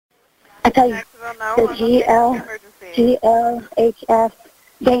I tell you, Jacksonville, no. the Emergency. GLHF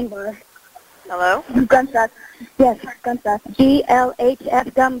Game Bar. Hello? Gunshots. Yes, gunshots.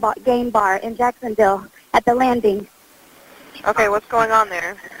 GLHF Game Bar in Jacksonville at the Landing. Okay, what's going on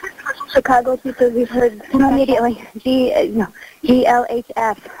there? Chicago people, we've heard. Come immediately.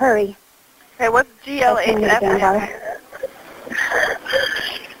 GLHF. Hurry. Okay, what's GLHF?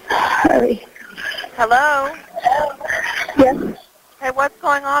 Hurry. Hello? Yes. Hey, what's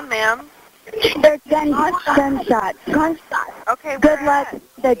going on, ma'am? They're gunshots. Gunshots. Okay, Good luck.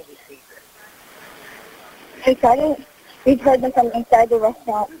 We've heard them from inside the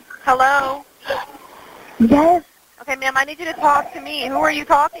restaurant. Hello? Yes. Okay, ma'am, I need you to talk to me. Who are you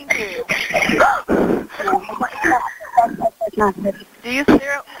talking to? Do you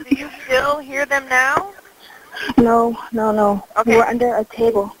still hear them now? No. Okay. We're under a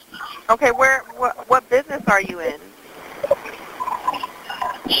table. Okay, what business are you in?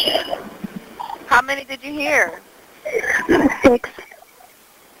 How many did you hear? 6.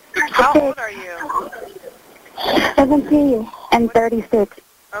 How old are you? 17 and 36.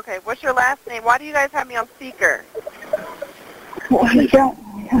 Okay, what's your last name? Why do you guys have me on speaker? We don't.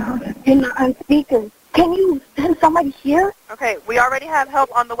 You're not on speaker. Can you send somebody here? Okay, we already have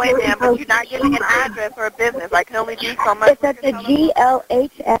help on the way, ma'am, but you're not giving an address or a business. I can only do so much. It's at the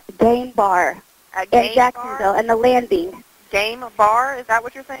GLHF Game Bar in Jacksonville and the Landing. Game Bar? Is that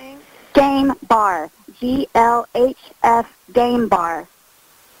what you're saying? Game Bar. GLHF Game Bar.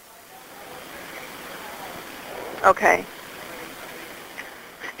 Okay.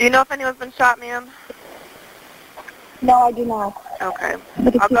 Do you know if anyone's been shot, ma'am? No, I do not. Okay.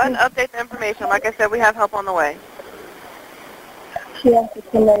 I'll go ahead and update the information. Like I said, we have help on the way. Yes,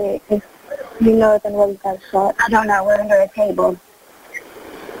 it's somebody. If you know if anybody got shot. I don't know. We're under a table.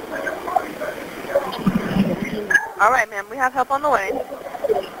 All right, ma'am. We have help on the way.